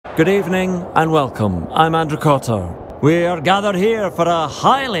Good evening and welcome. I'm Andrew Cotter. We are gathered here for a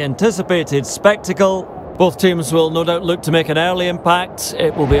highly anticipated spectacle. Both teams will no doubt look to make an early impact.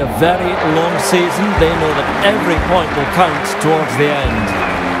 It will be a very long season. They know that every point will count towards the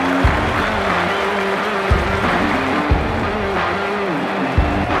end.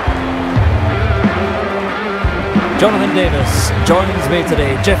 Jonathan Davis joins me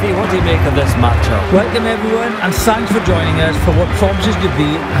today. Jeffy, what do you make of this matchup? Welcome everyone, and thanks for joining us for what promises to be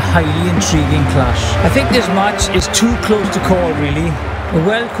a highly intriguing clash. I think this match is too close to call, really. A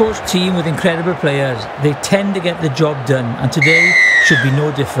well-coached team with incredible players. They tend to get the job done, and today should be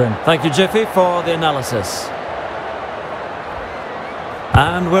no different. Thank you, Jeffy, for the analysis.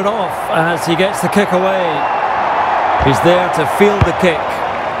 And we're off as he gets the kick away. He's there to field the kick.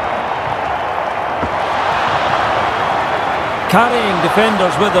 Carrying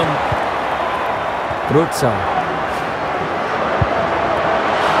defenders with him. Rutsa.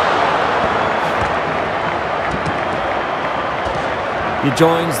 He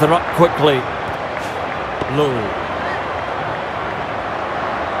joins the ruck quickly. Low.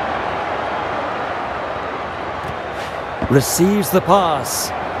 Receives the pass.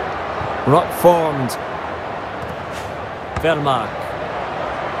 Ruck formed. Vermaak.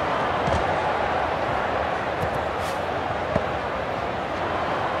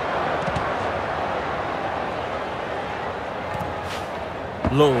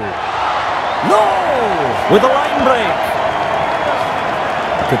 Low. No! With a line break.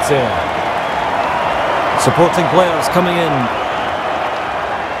 Good save. Supporting players coming in.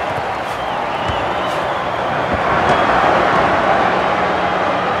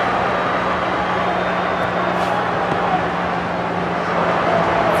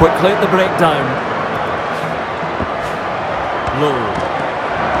 Quickly at the breakdown. Low.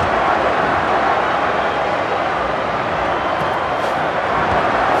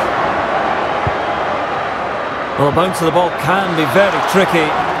 Well, the bounce of the ball can be very tricky.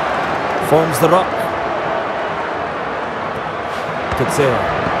 Forms the ruck. Good save.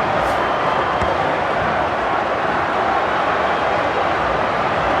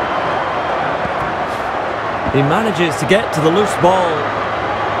 He manages to get to the loose ball.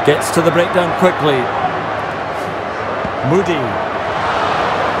 Gets to the breakdown quickly. Moody.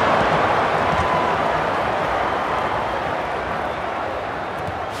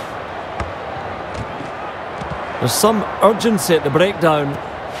 There's some urgency at the breakdown.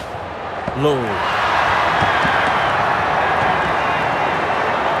 Low.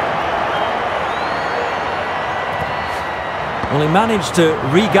 Well, he managed to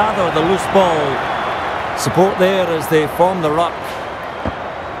regather the loose ball. Support there as they form the ruck.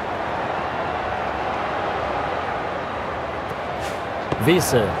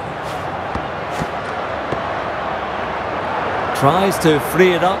 Wiese. Tries to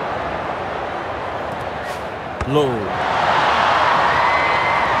free it up. Low.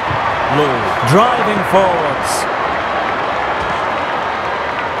 Low. Driving forwards.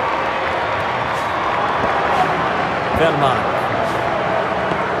 Vermaak.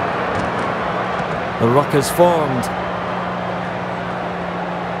 The ruck is formed.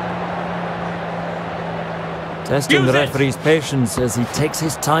 Testing the referee's patience as he takes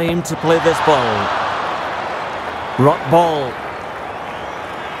his time to play this ball. Ruck ball.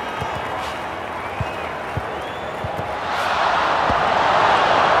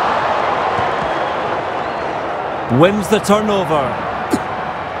 Wins the turnover.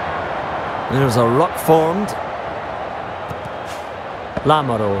 There's a ruck formed.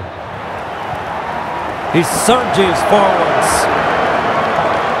 Lamaro. He surges forwards.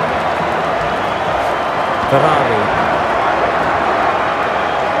 Ferrari.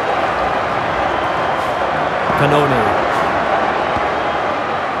 Canoni.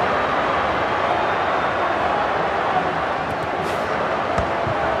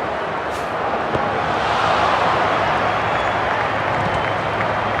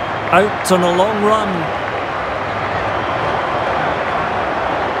 Out on a long run.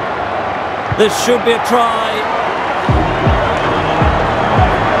 This should be a try.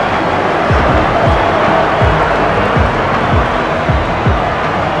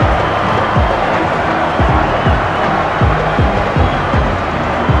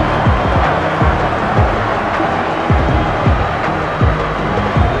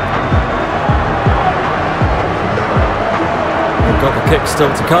 Got the kick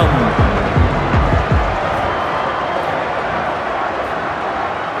still to come.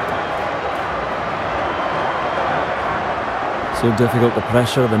 So difficult, the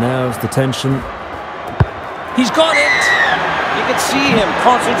pressure, the nerves, the tension. He's got it! You can see him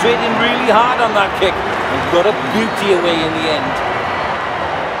concentrating really hard on that kick. He's got a beauty away in the end.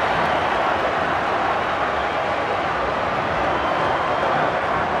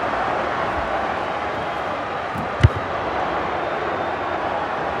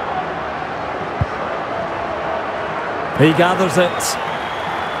 He gathers it.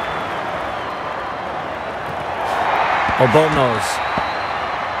 Albornoz.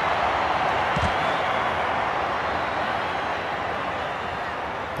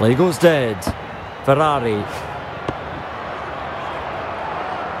 Play goes dead. Ferrari.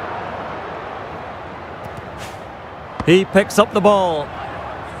 He picks up the ball.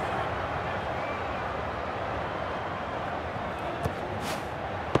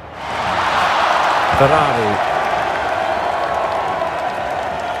 Ferrari.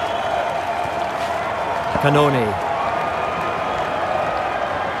 Cannoni.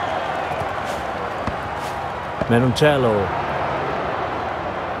 Menoncello.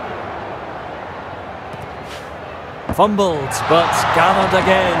 Fumbled, but gathered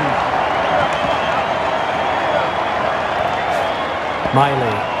again.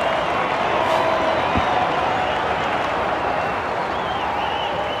 Miley.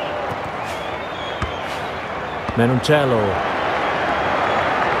 Menoncello.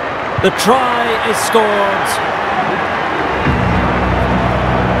 The try is scored.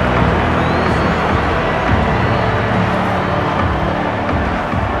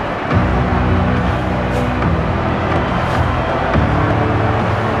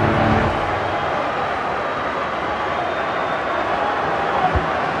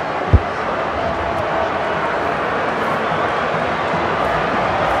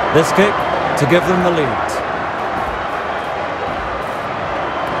 This kick to give them the lead.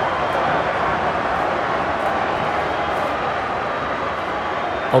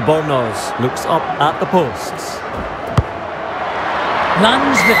 Albornoz looks up at the posts.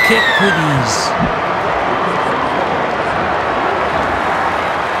 Lands the kick with ease.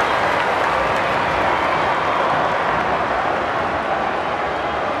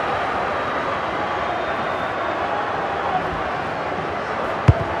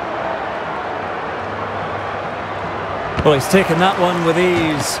 Well, he's taken that one with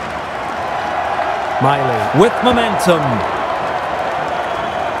ease. Miley with momentum.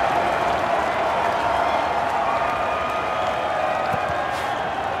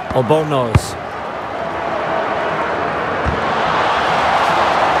 Albornoz.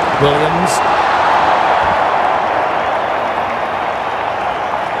 Williams.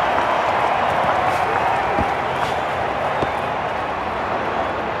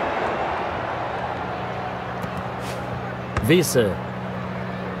 Wiese.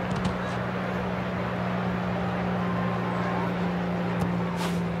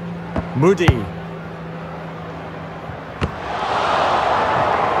 Moody.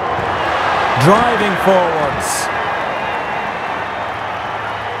 Driving forwards.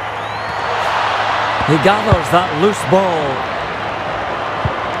 He gathers that loose ball.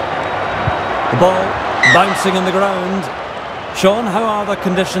 The ball bouncing on the ground. Sean, how are the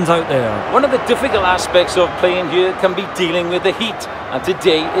conditions out there? One of the difficult aspects of playing here can be dealing with the heat, and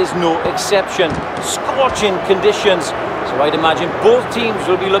today is no exception. Scorching conditions, so I'd imagine both teams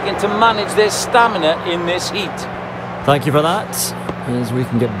will be looking to manage their stamina in this heat. Thank you for that, as we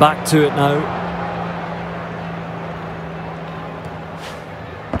can get back to it now.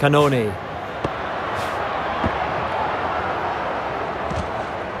 Cannoni.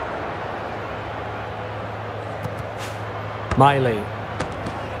 Miley.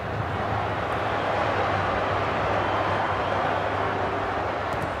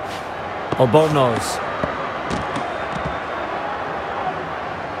 Albornoz.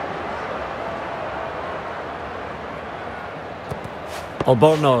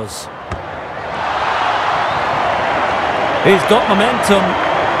 Albornoz. He's got momentum.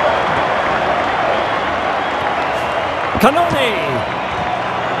 Cannoni.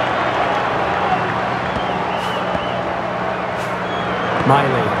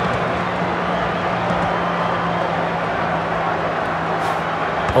 Miley.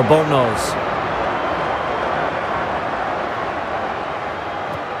 Albornoz.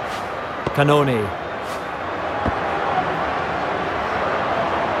 Cannoni.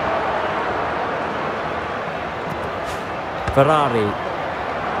 Ferrari.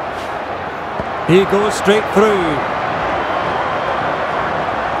 He goes straight through.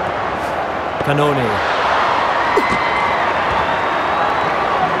 Cannoni.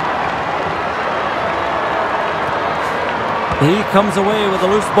 He comes away with a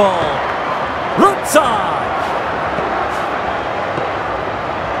loose ball. Rutsa!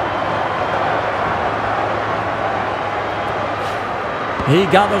 He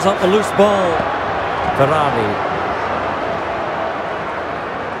gathers up the loose ball. Ferrari.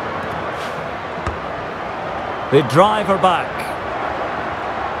 They drive her back.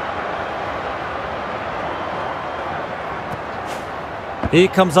 He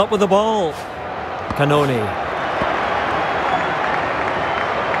comes up with the ball. Cannoni.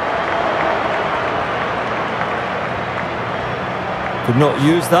 Could not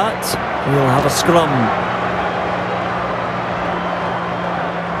use that. We'll have a scrum.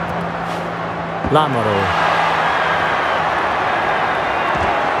 Lamaro.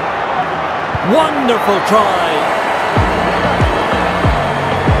 Wonderful try.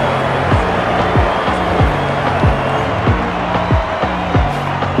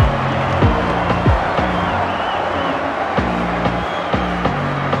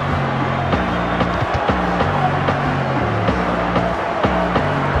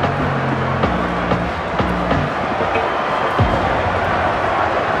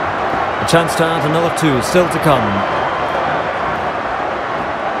 Chance to add another 2, still to come.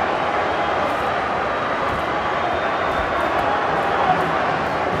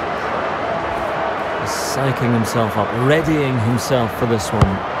 Psyching himself up, readying himself for this one.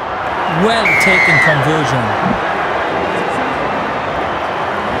 Well taken conversion.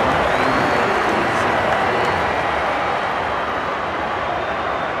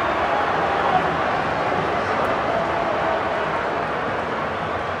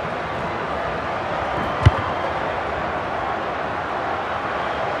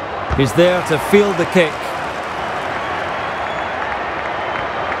 He's there to field the kick.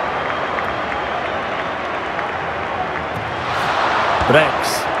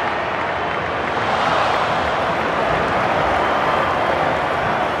 Brex.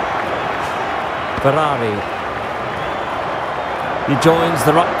 Ferrari. He joins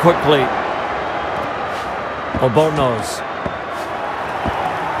the ruck quickly. Albornoz.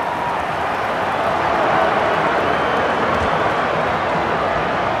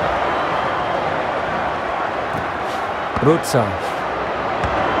 Rutsa.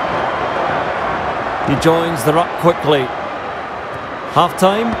 He joins the ruck quickly.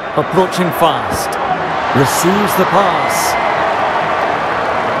 Half-time, approaching fast. Receives the pass.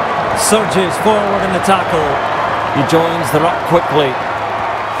 Surges forward in the tackle. He joins the ruck quickly.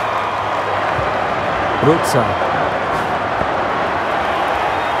 Rutsa.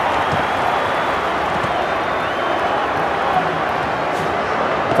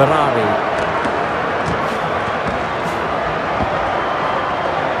 Ferrari.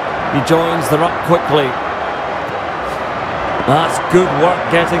 He joins the ruck quickly. That's good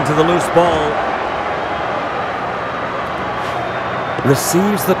work getting to the loose ball.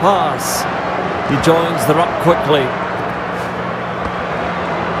 Receives the pass. He joins the ruck quickly.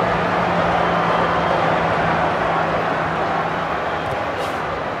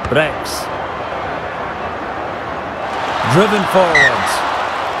 Brex. Driven forwards.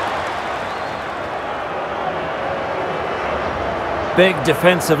 Big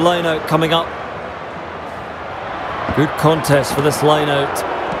defensive line-out coming up. Good contest for this line-out.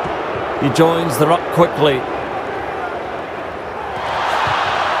 He joins the ruck quickly.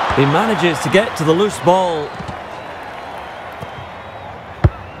 He manages to get to the loose ball.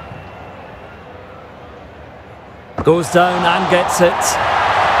 Goes down and gets it.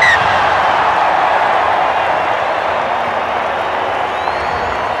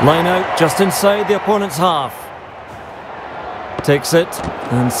 Line-out just inside the opponent's half. Takes it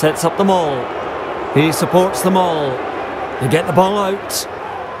and sets up the maul. He supports the maul. They get the ball out.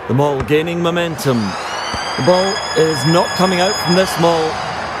 The maul gaining momentum. The ball is not coming out from this maul.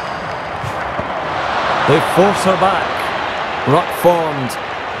 They force her back. Ruck formed.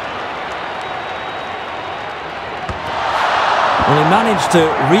 Well, he managed to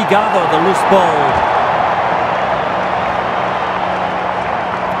regather the loose ball.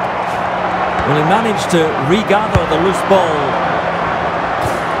 Well, he managed to regather the loose ball.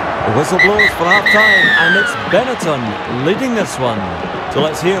 The whistle blows for half-time, and it's Benetton leading this one. So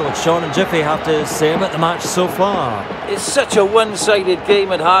let's hear what Sean and Jiffy have to say about the match so far. It's such a one-sided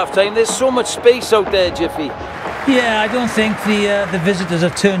game at half-time. There's so much space out there, Jiffy. Yeah, I don't think the visitors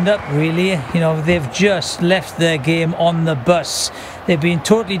have turned up, really. You know, they've just left their game on the bus. They've been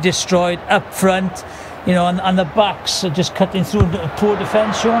totally destroyed up front. You know, and the backs are just cutting through poor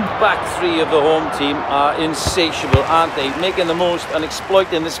defence, Sean. Back three of the home team are insatiable, aren't they? Making the most and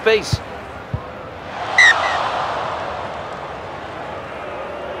exploiting the space.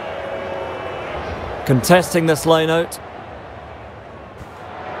 Contesting this line out.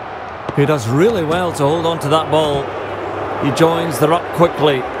 He does really well to hold on to that ball. He joins the ruck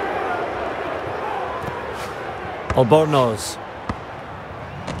quickly. Albornoz.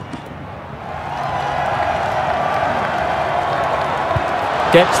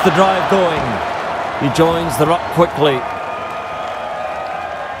 Gets the drive going. He joins the ruck quickly.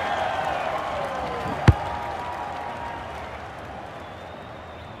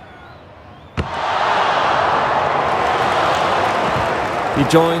 He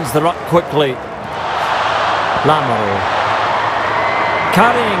joins the ruck quickly. Lamaro.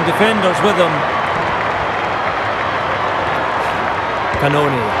 Carrying defenders with him.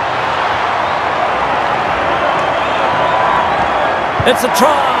 Canoni. It's a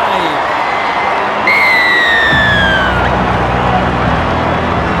try!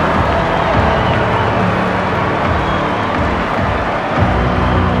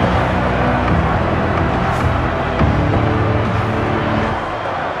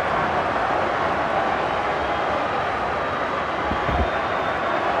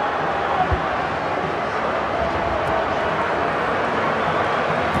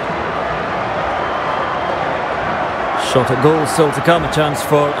 Shot at goal still to come, a chance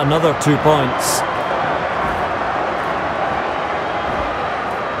for another 2 points.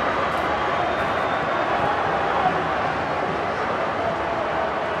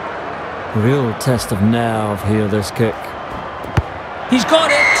 Real test of nerve here, this kick. He's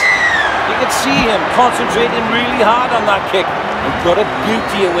got it! You could see him concentrating really hard on that kick and got a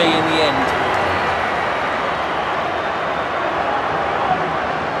beauty away in the end.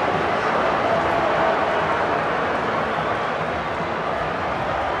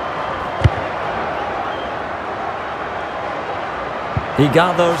 He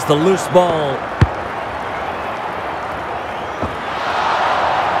gathers the loose ball.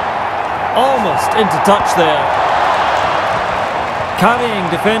 Almost into touch there. Carrying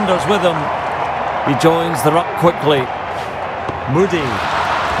defenders with him. He joins the ruck quickly. Moody.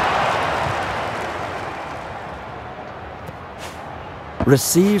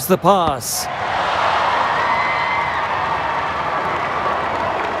 Receives the pass.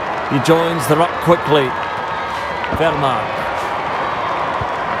 He joins the ruck quickly. Vermaak.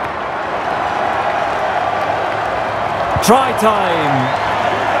 Try time!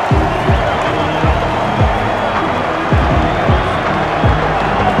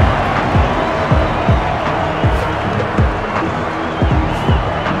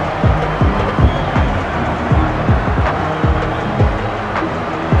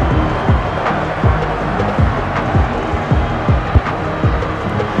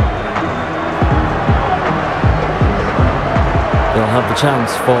 They'll have the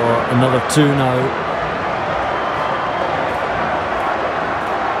chance for another 2 now.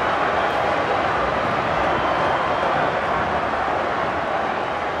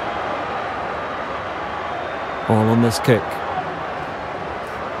 All on this kick.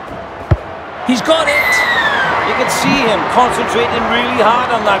 He's got it! You could see him concentrating really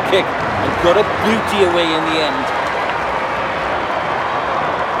hard on that kick and got a beauty away in the end.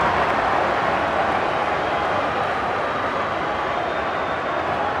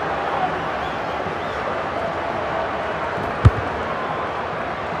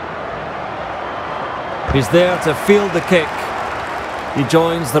 He's there to field the kick. He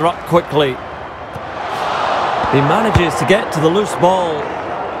joins the ruck quickly. He manages to get to the loose ball.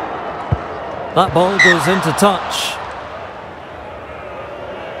 That ball goes into touch.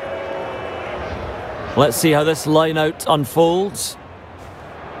 Let's see how this line-out unfolds.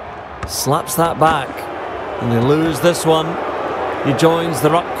 Slaps that back. And they lose this one. He joins the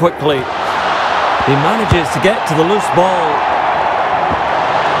ruck quickly. He manages to get to the loose ball.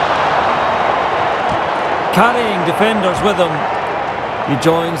 Carrying defenders with him. He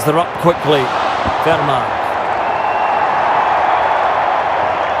joins the ruck quickly. Vermaak.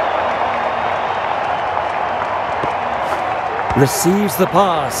 Receives the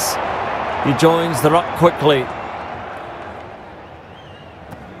pass. He joins the ruck quickly.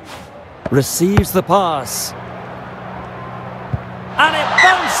 Receives the pass. And it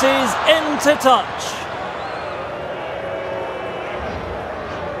bounces into touch.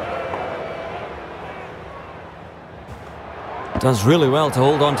 Does really well to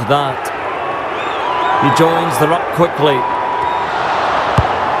hold on to that. He joins the ruck quickly.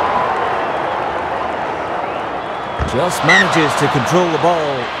 Just manages to control the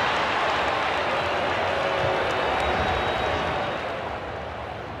ball.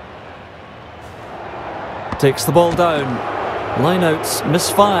 Takes the ball down. Lineouts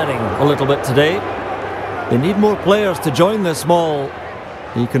misfiring a little bit today. They need more players to join this maul.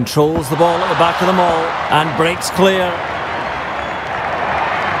 He controls the ball at the back of the maul and breaks clear.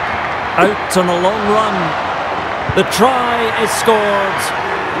 Out on a long run. The try is scored.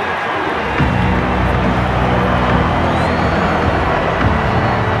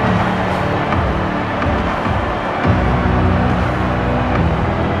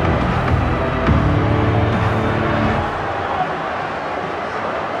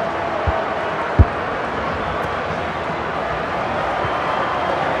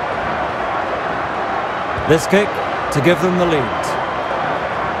 This kick to give them the lead.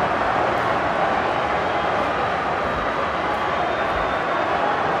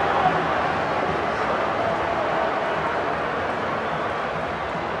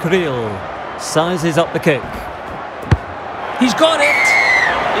 Creel sizes up the kick. He's got it!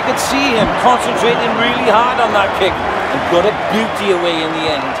 You could see him concentrating really hard on that kick and got a beauty away in the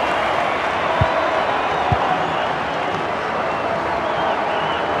end.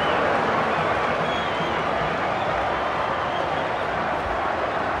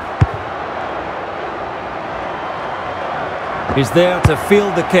 He's there to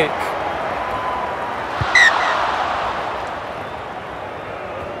field the kick.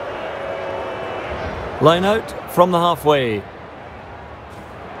 Line out from the halfway.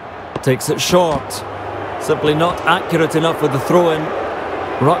 Takes it short. Simply not accurate enough with the throw-in.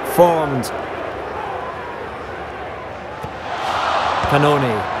 Ruck formed.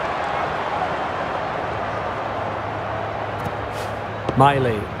 Cannoni.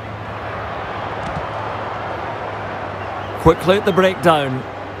 Miley. Quickly at the breakdown.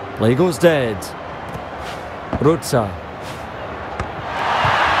 Play goes dead. Rutsa.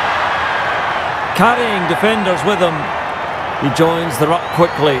 Carrying defenders with him. He joins the ruck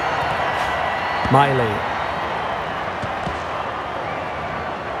quickly. Miley.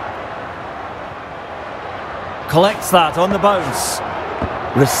 Collects that on the bounce.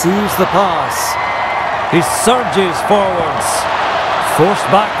 Receives the pass. He surges forwards. Forced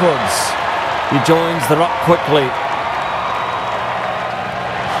backwards. He joins the ruck quickly.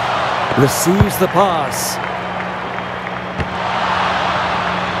 Receives the pass.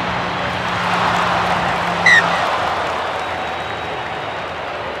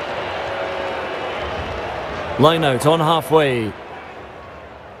 Line out on halfway.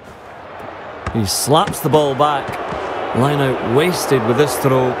 He slaps the ball back. Line out wasted with this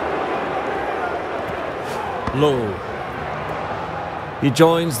throw. Low. He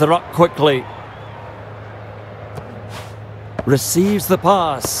joins the ruck quickly. Receives the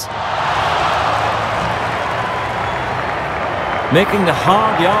pass. Making the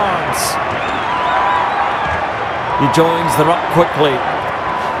hard yards. He joins the ruck quickly.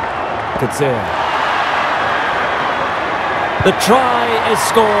 Katsir. The try is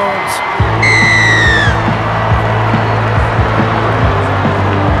scored.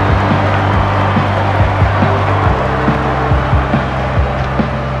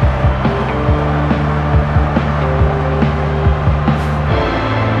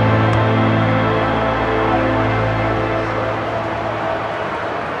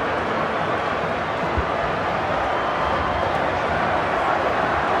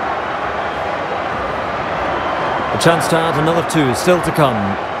 Chance to add another two, still to come.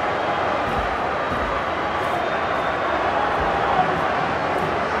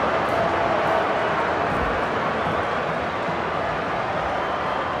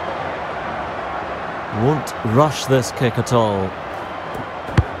 Won't rush this kick at all.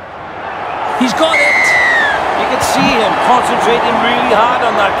 He's got it! You could see him concentrating really hard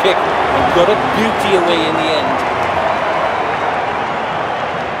on that kick and got a beauty away in the end.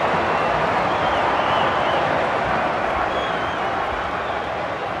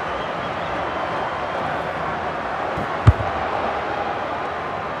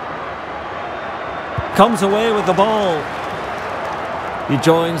 Comes away with the ball. He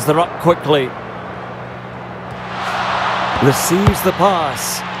joins the ruck quickly. Receives the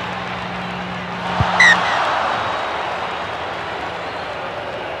pass.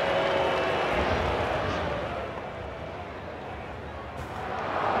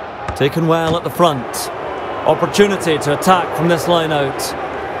 Taken well at the front. Opportunity to attack from this line out.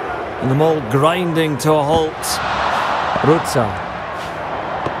 And them all grinding to a halt. Rutsa.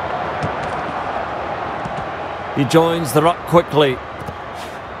 He joins the ruck quickly.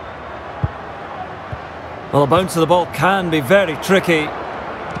 Well, a bounce of the ball can be very tricky.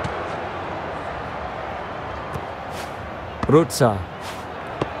 Rutsa.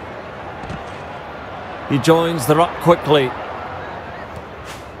 He joins the ruck quickly.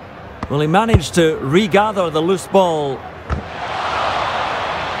 Well, he managed to regather the loose ball.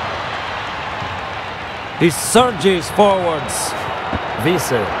 He surges forwards.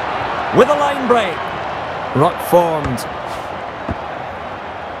 Wiese with a line break. Ruck formed.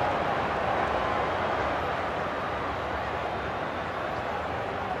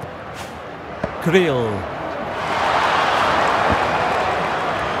 Creel.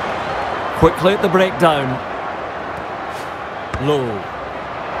 Quickly at the breakdown. Low.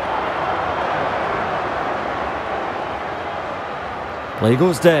 Play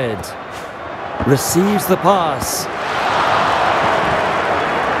goes dead. Receives the pass.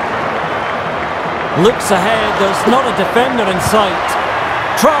 Looks ahead, there's not a defender in sight.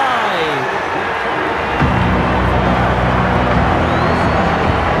 Try!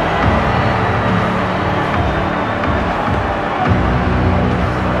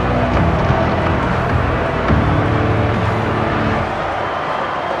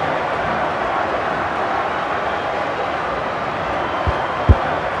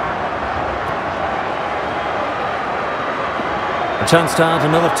 Chance to add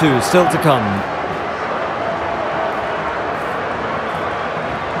another 2 still to come.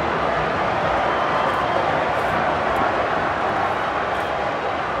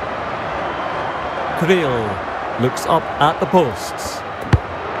 Creel looks up at the posts.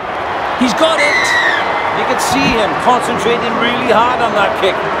 He's got it! You can see him concentrating really hard on that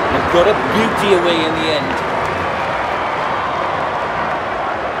kick and got a beauty away in the end.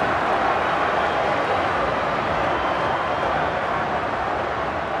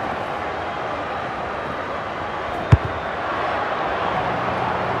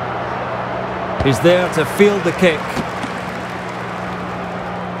 He's there to field the kick.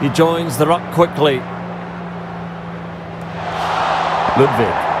 He joins the ruck quickly.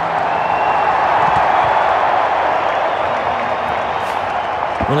 Ludwig.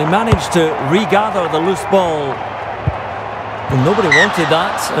 Well, he managed to regather the loose ball. And nobody wanted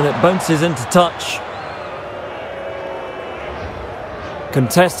that, and it bounces into touch.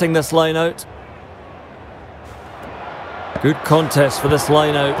 Contesting this line out. Good contest for this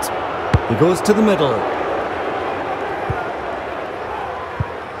line out. He goes to the middle.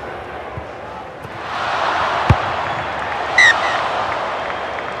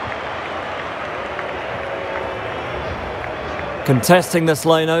 Contesting this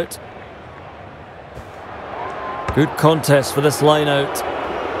line out. Good contest for this line out.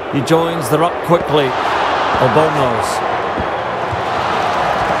 He joins the ruck quickly. Albornoz.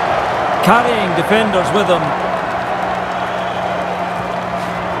 Carrying defenders with him.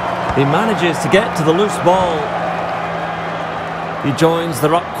 He manages to get to the loose ball. He joins the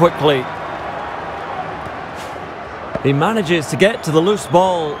ruck quickly. He manages to get to the loose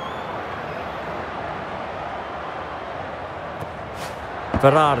ball.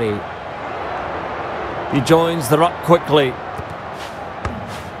 Ferrari. He joins the ruck quickly.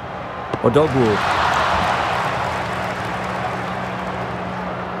 Odogwu.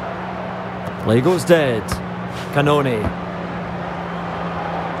 Play goes dead. Canone.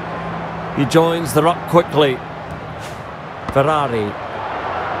 He joins the ruck quickly. Ferrari.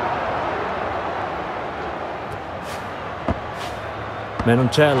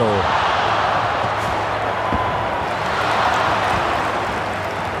 Menoncello.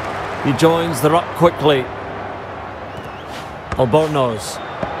 He joins the ruck quickly. Albornoz.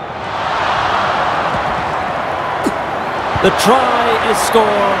 The try is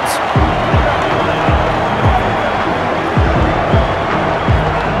scored.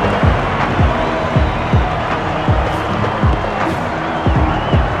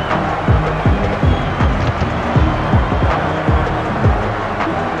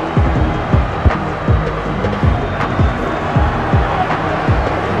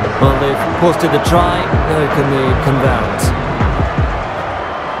 Well, they've posted the try, now can they convert?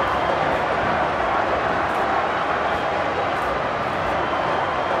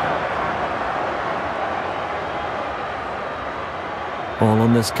 All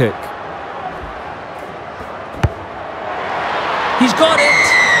on this kick. He's got it!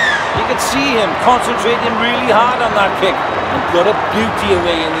 You can see him concentrating really hard on that kick and got a beauty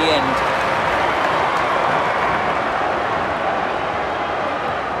away in the end.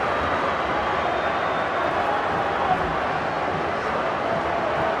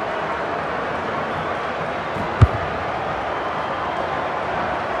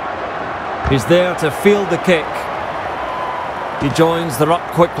 He's there to field the kick. He joins the ruck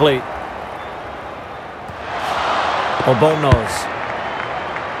quickly. Albornoz.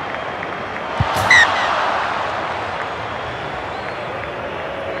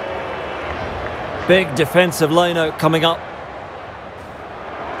 Big defensive line out coming up.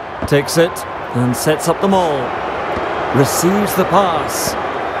 Takes it and sets up the maul. Receives the pass.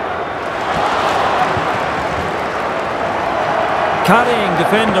 Carrying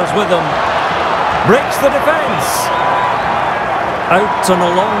defenders with him. Breaks the defence. Out on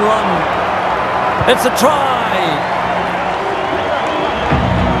a long run. It's a try.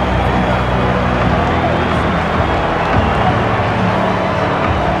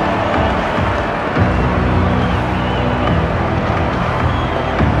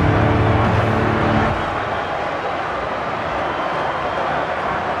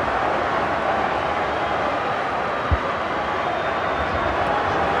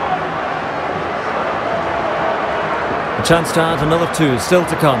 A chance to add another 2 still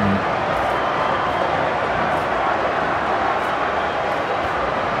to come.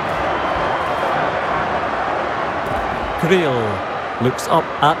 Creel looks up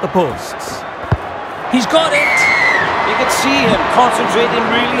at the posts. He's got it! You can see him concentrating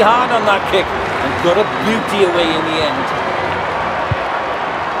really hard on that kick and got a beauty away in the end.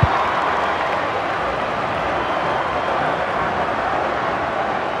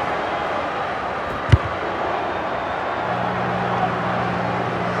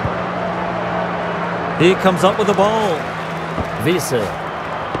 He comes up with the ball. Wiese.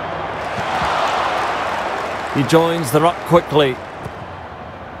 He joins the ruck quickly.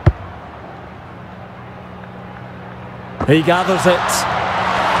 He gathers it.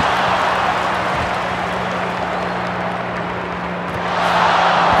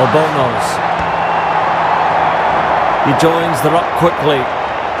 Obonos. He joins the ruck quickly.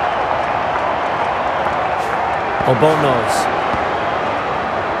 Obonos.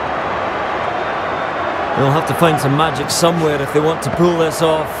 They'll have to find some magic somewhere if they want to pull this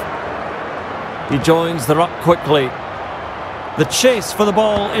off. He joins the ruck quickly. The chase for the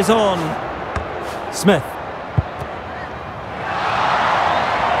ball is on. Smith.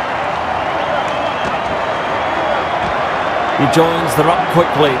 He joins the ruck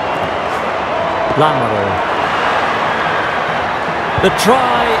quickly. Lamaro. The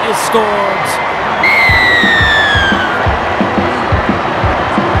try is scored.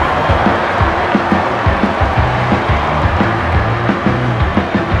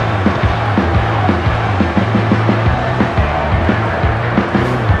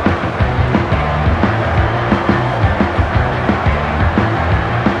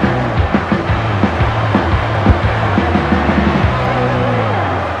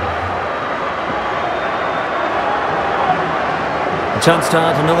 Chance to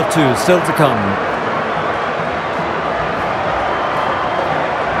add another two, still to come.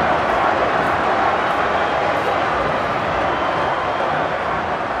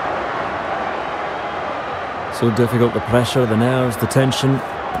 So difficult, the pressure, the nerves, the tension.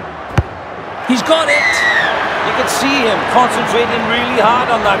 He's got it! You can see him concentrating really hard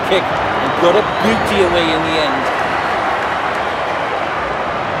on that kick and got a beauty away in the end.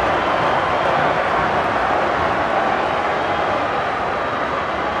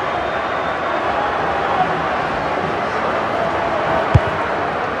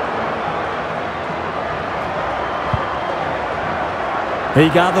 He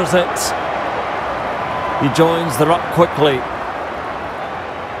gathers it. He joins the ruck quickly.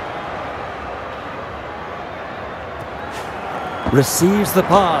 Receives the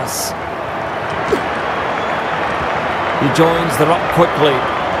pass. He joins the ruck quickly.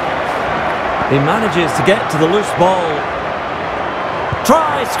 He manages to get to the loose ball.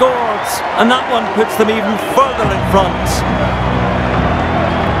 Try scores! And that one puts them even further in front.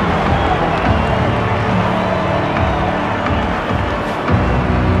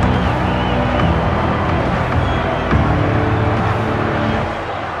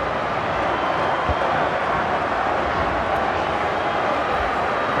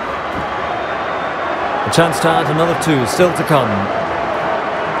 Chance to add another two, still to come.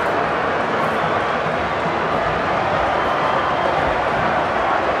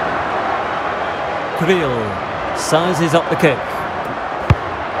 Creel sizes up the kick.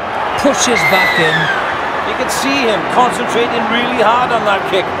 Pushes back in. You can see him concentrating really hard on that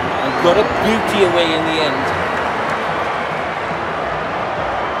kick and got a beauty away in the end.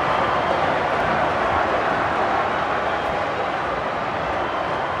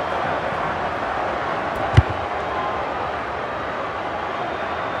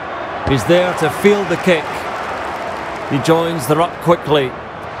 He's there to field the kick. He joins the ruck quickly.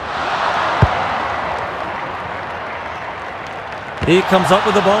 He comes up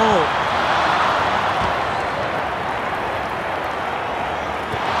with the ball.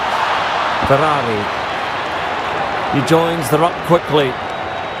 Ferrari. He joins the ruck quickly.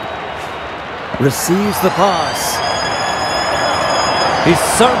 Receives the pass. He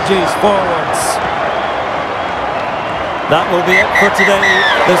surges forwards. That will be it for today.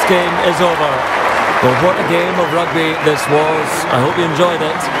 This game is over. Well, what a game of rugby this was. I hope you enjoyed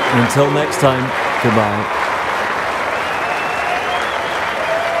it. Until next time, goodbye.